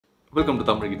Welcome to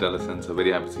Tamil Guitar Lessons.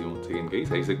 Very happy to see you once again, guys.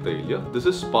 Thayil here. This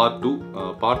is part 2.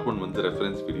 Part 1 வந்து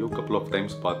reference video couple of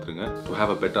times பாத்துருங்க to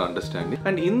have a better understanding.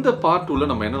 And இந்த part 2ல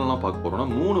நம்ம என்னெல்லாம் பார்க்க போறோம்னா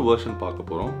மூணு version பார்க்க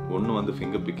போறோம். ஒன்னு வந்து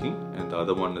finger picking and the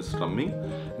other one is strumming.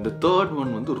 இந்த third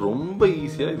one வந்து ரொம்ப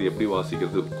ஈஸியா இது எப்படி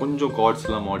வாசிக்கிறது, கொஞ்சம்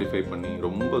chordsலாம் modify பண்ணி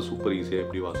ரொம்ப சூப்பர் ஈஸியா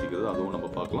எப்படி வாசிக்கிறது அதுவும் நம்ம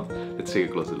பார்க்கலாம். Let's take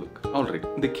a closer look. Alright.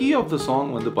 The key of the song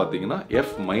வந்து பாத்தீங்கன்னா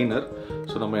F minor.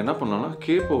 So நம்ம என்ன பண்ணலாம்னா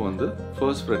கேப்போ வந்து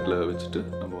first fretல வச்சிட்டு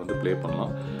நம்ம வந்து ப்ளே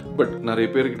பண்ணலாம். பட் நிறைய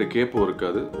பேர்கிட்ட கேப்போ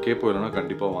இருக்காது. கேப்போ இல்லைனா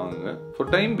கண்டிப்பா வாங்குங்க. ஃபார்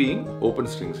டைம் பீயிங் ஓப்பன்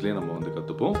ஸ்ட்ரிங்ஸ்லயே நம்ம வந்து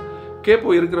கத்துப்போம். கேப்போ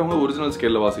இருக்கிறவங்க ஒரிஜினல்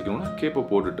ஸ்கேல்ல வாசிக்கணும்னா கேப்போ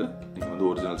போட்டுட்டு நீங்க வந்து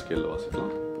ஒரிஜினல் ஸ்கேல்ல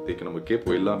வாசிக்கலாம். இதுக்கு நம்ம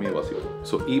கேப்போ எல்லாமே வாசிக்கலாம்.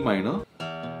 So E minor.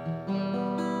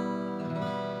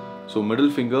 So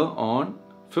middle finger on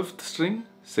 5th string,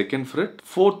 2nd fret,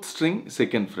 4th string,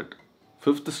 2nd fret.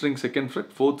 5th string, 2nd fret,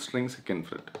 4th string, 2nd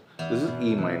fret. This is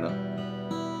E minor.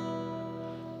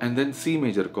 And then C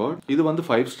major chord. இது வந்து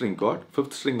 5 string chord.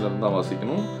 5th string ல இருந்தா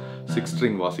வாசிக்கணும். 6th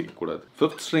string வாசிக்க கூடாது.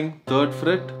 5th string 3rd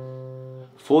fret,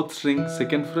 4th string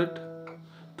 2nd fret,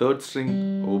 3rd string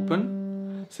open,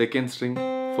 2nd string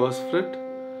 1st fret,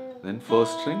 then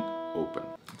 1st string open.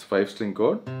 It's 5 string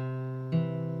chord.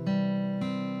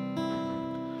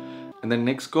 And then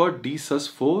next chord D sus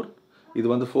 4. இது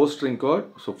வந்து 4th string chord.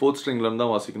 So 4th string ல இருந்தா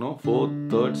வாசிக்கணும். 4th,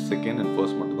 3rd, 2nd and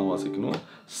 1st மட்டும் தான் வாசிக்கணும்.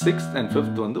 6th and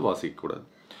 5th வந்து வாசிக்க கூடாது.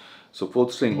 So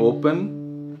 4th string open,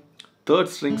 3rd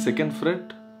string 2nd fret,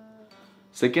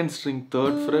 2nd string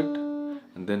 3rd fret,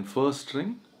 and then 1st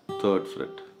string 3rd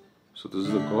fret. So this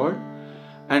is the chord.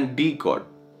 And D chord.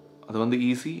 அது வந்து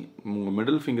easy. உங்க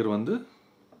middle finger வந்து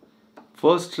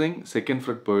 1st string 2nd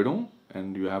fret போயிடும் and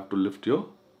you have to lift your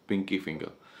pinky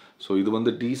finger. So இது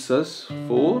வந்து D sus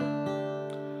 4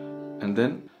 and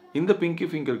then இந்த pinky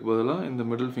finger க்கு பதிலா இந்த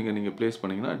middle finger நீங்க place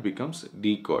பண்ணீங்கன்னா it becomes D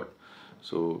chord.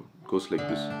 So it goes like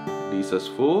this. D sus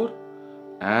 4,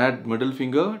 add middle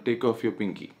finger, take off your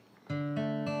pinky.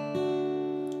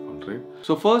 Alright.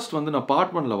 So first வந்து நான் part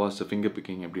 1ல வாசிச்ச finger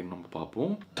picking எப்படின்னு நம்ம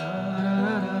பார்ப்போம்.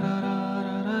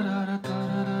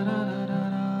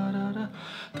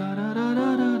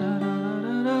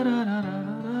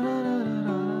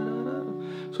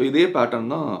 So இதே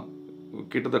பேட்டர்ன் தான்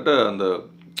கிட்டத்தட்ட அந்த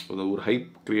ஒரு ஹைப்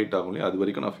கிரியேட் ஆகும் இல்லையா, அது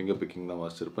வரைக்கும் நான் finger picking தான்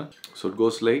வாசிச்சிருப்பேன். So it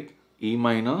goes like E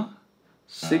minor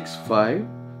 6 5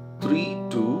 3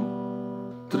 2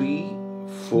 3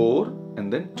 4 and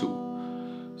then 2.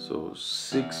 So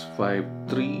 6 5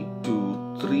 3 2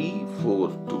 3 4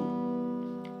 2.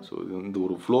 So இந்த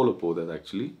ஒரு flowல போகுது அது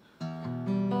actually.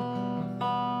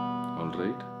 All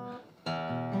right.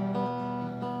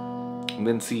 And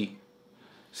then C.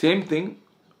 Same thing.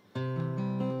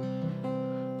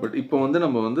 But இப்போ வந்து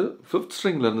நம்ம வந்து 5th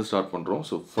stringல இருந்து ஸ்டார்ட் பண்றோம்.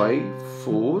 So 5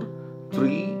 4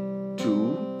 3 2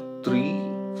 3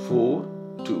 4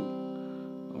 2.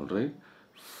 All right.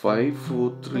 5 4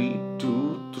 3 2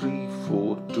 3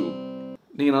 4 2.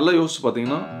 நீங்க நல்லா யோசிச்சு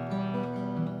பாத்தீங்கன்னா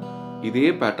இதே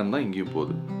பேட்டர்ன் தான் இங்கேயும்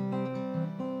போகுது.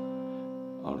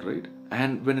 All right.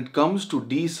 And when it comes to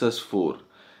D sus 4,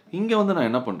 இங்க வந்து நான்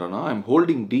என்ன பண்றேன்னா I am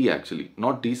holding D actually,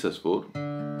 not D sus 4.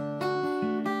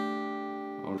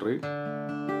 All right.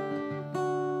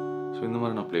 So இந்த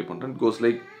மாதிரி நான் ப்ளே பண்றேன். It goes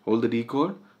like hold the D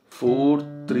chord 4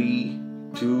 3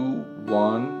 2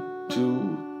 1 2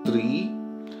 3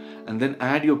 and then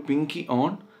add your pinky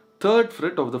on 3rd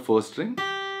fret of the 1st string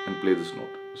and play this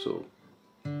note. So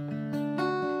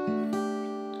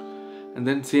and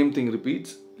then same thing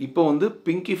repeats. இப்போ வந்து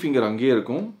pinky finger அங்கேயே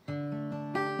இருக்கும்.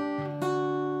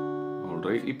 All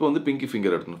right. இப்போ வந்து pinky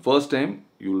finger எடுக்கணும். First time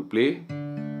you will play,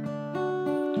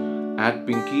 add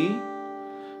pinky.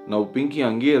 Now pinky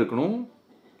அங்கேயே இருக்கணும்.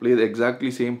 Play the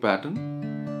exactly same pattern.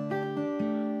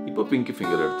 இப்போ pinky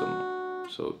finger எடுத்துடணும்.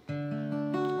 So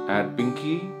add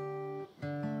pinky,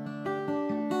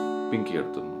 pinky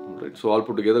எடுத்துடணும். Alright. So all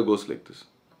put together goes like this.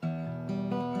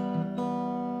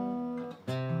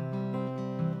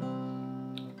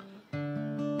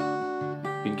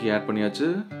 Pinky add பண்ணியாச்சு.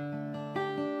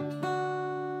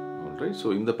 Alright. So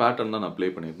இந்த pattern தான் நான் play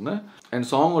பண்ணியிருந்தேன். And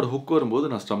song ஓட hook வரும்போது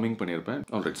நான் strumming பண்ணியிருப்பேன்.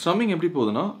 Alright. Strumming எப்படி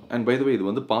போகுதுன்னா, and by the way இது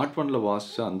வந்து part 1ல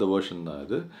வாசிச்ச அந்த வெர்ஷன் தான்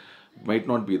இது. Might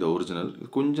not be the original.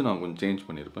 கொஞ்சம் நான் கொஞ்சம் சேஞ்ச்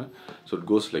பண்ணியிருப்பேன். So it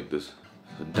goes like this.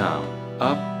 So down,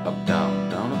 up, up, down,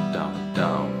 down, up, down, up,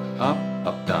 down, up,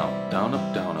 up, down, down, up,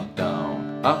 down, up, down,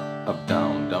 up, up,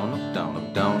 down, down, up, down, up,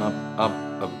 down, up, up,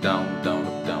 up, down, down,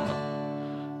 up, down, up.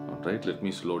 Alright, let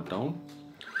me slow it down.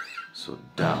 So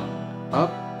down,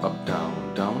 up, up, down,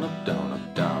 down, up, down, up,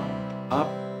 down,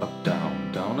 up, up, down,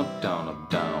 down, up, down, up,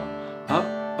 down, up,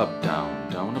 up, down,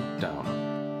 down, up, down, up.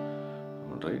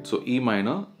 Alright, so E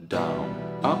minor, down,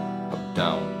 up,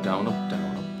 down, down, up,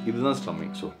 down, up. This is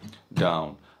strumming. So down,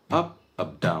 up,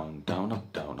 down, down, up,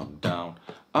 down, up, down.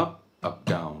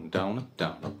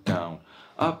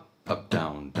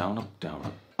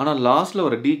 ஆனால் லாஸ்ட்டில்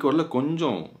வர D chordல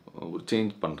கொஞ்சம்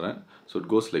change பண்ணுறேன். So it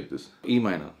goes like this. E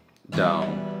minor, down,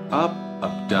 up,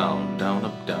 up, down, down,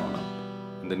 up, down, up.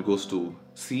 And then goes to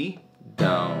C,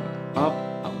 down, up,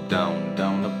 up, down,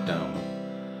 down, up, down, up.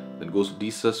 Then goes to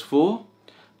D sus4,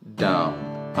 down,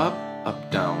 up, up,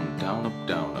 down, down, up,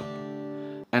 down, up.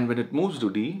 And when it moves to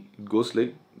D, it goes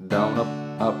like down, up,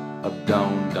 up, up,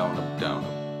 down, down, up, down,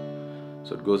 up.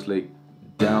 So it goes like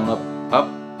down, up,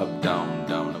 up, up, down,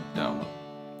 down, up, down, up.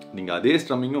 நீங்கள் அதே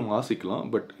ஸ்ட்ரம்மிங்கும் வாசிக்கலாம்,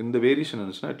 but இந்த variation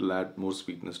இருந்துச்சுன்னா it will add more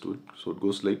sweetness to it. So it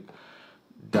goes like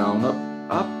down, up,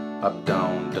 up, up,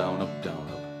 down, down, up, down,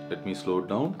 up. Let me slow it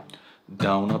down.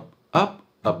 Down, up, up,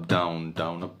 up, down,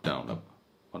 down, up, down, up.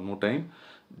 One more time.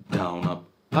 Down, up,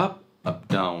 up, up,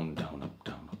 down, down, up,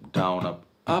 down, up. Down, up,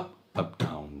 up, up,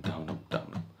 down, down, up, down,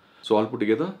 up. So all put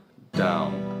together.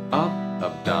 Down, up,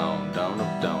 up, down, down,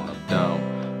 up, down, up, down,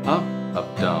 up,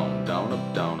 up, down, down, up,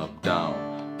 down, up, down,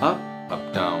 up, up,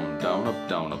 down, down, up,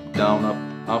 down, up, down, up,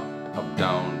 up, up,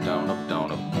 down, down, up, down,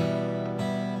 up.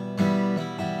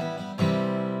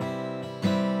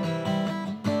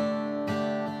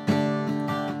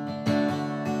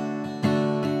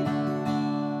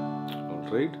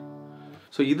 All right.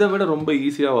 So இதை விட ரொம்ப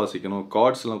ஈஸியாக வாசிக்கணும்,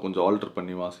 கார்ட்ஸ்லாம் கொஞ்சம் alter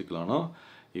பண்ணி வாசிக்கலாம்னா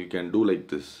you can do like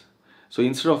this. So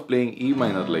instead of playing E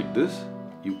minor like this,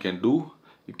 you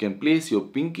can place your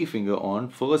pinky finger on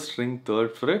first string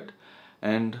 3rd fret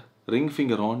and ring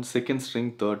finger on 2nd string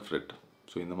 3rd fret.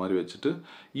 So இந்த மாதிரி வச்சுட்டு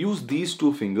use these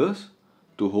two fingers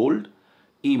to hold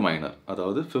E minor,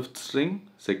 அதாவது 5th string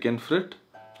 2nd fret,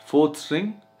 4th string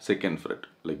 2nd fret,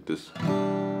 like this.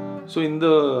 So இந்த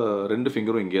ரெண்டு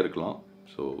ஃபிங்கரும் இங்கே இருக்கலாம்.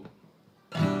 So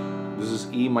this is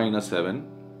E minor 7.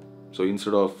 So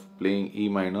instead of playing E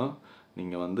minor,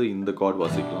 நீங்கள் வந்து இந்த chord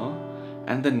வாசிக்கலாம்.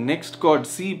 And the next chord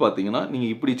C பார்த்தீங்கன்னா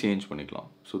நீங்கள் இப்படி சேஞ்ச் பண்ணிக்கலாம்.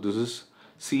 So this is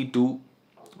C2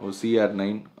 or C add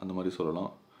 9 அந்த மாதிரி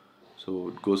சொல்லலாம். So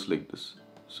it goes like this.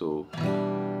 So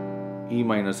E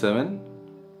minor 7,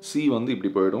 C வந்து இப்படி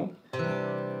போயிடும்.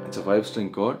 It's a 5 string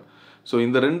chord. So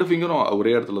இந்த ரெண்டு ஃபிங்கரும்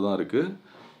ஒரே இடத்துல தான் இருக்கு.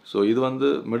 So இது வந்து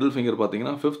middle finger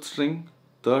பார்த்தீங்கன்னா 5th string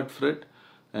 3rd fret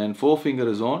and 4th finger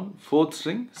is on 4th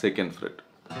string 2nd fret.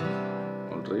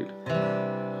 All right.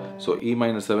 So E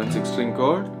minor 7 6 string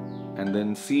chord and then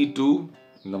C2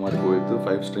 இந்த மாதிரி போயிடுது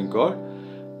 5 string chord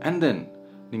and then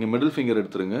நீங்க middle finger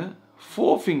எடுத்துருங்க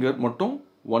 4 finger மட்டும்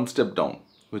 1 step down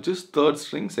which is 3rd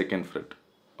string 2nd fret.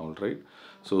 All right.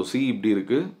 So C இப்படி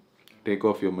இருக்கு, take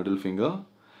off your middle finger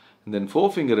and then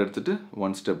 4 finger எடுத்துட்டு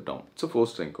 1 step down. It's a 4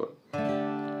 string chord.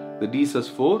 The D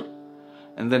sus4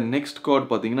 and then next chord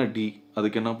பார்த்தீங்கன்னா D.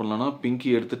 அதுக்கு என்ன பண்ணலாம்னா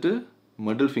pinky எடுத்துட்டு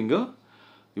middle finger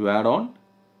you add on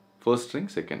 1st string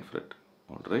 2nd fret.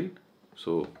 All right.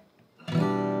 So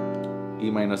E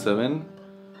minor 7,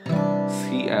 C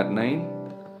add 9,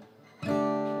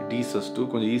 D sus2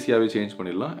 கொஞ்சம் ஈஸியாகவே change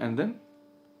பண்ணிடலாம் and then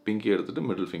pinky எடுத்துட்டு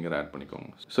middle finger add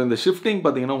பண்ணிக்கோங்க. ஸோ இந்த ஷிஃப்டிங்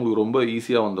பார்த்தீங்கன்னா உங்களுக்கு ரொம்ப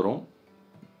ஈஸியாக வந்துடும்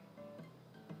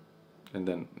and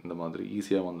then இந்த மாதிரி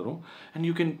ஈஸியாக வந்துடும் and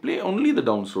you can play only the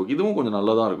down stroke. இதுவும் கொஞ்சம்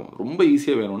நல்லா தான் இருக்கும். ரொம்ப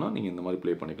ஈஸியாக வேணும்னா நீங்கள் இந்த மாதிரி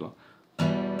ப்ளே பண்ணிக்கலாம்.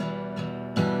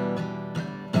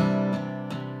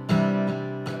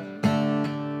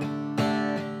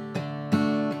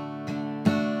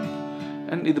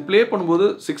 And இது ப்ளே பண்ணும்போது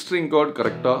 6 string chord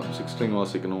கரெக்டாக 6 string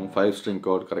வாசிக்கணும், 5 string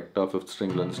chord கரெக்டாக 5th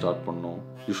stringலேருந்து ஸ்டார்ட் பண்ணணும்.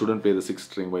 You shouldn't play the 6th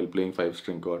string while playing 5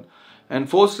 string chord. And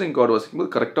 4th string chord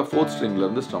வாசிக்கும்போது கரெக்டாக 4th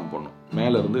stringலேருந்து ஸ்ட்ரம் பண்ணணும்.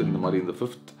 மேலேருந்து இந்த மாதிரி இந்த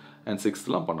 5th and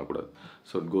 6thலாம் பண்ணக்கூடாது.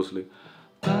 So it goes like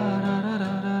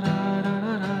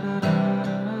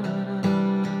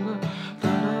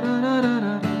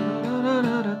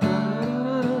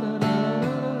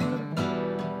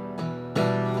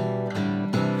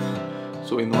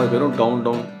so இந்த மாதிரி வெறும் டவுன்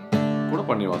டவுன் கூட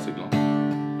பண்ணி வாசிக்கலாம்.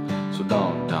 So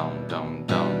down down down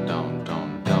down down down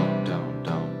down down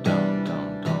down down down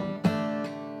down.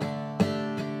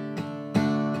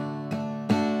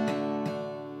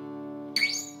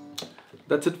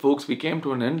 That's it folks, we came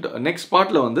to an end. Next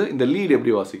partல வந்து இந்த lead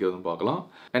எப்படி வாசிக்கிறதுன்னு பார்க்கலாம்.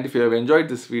 And if you have enjoyed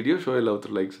this video, show your love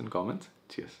through likes and comments.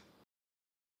 Cheers.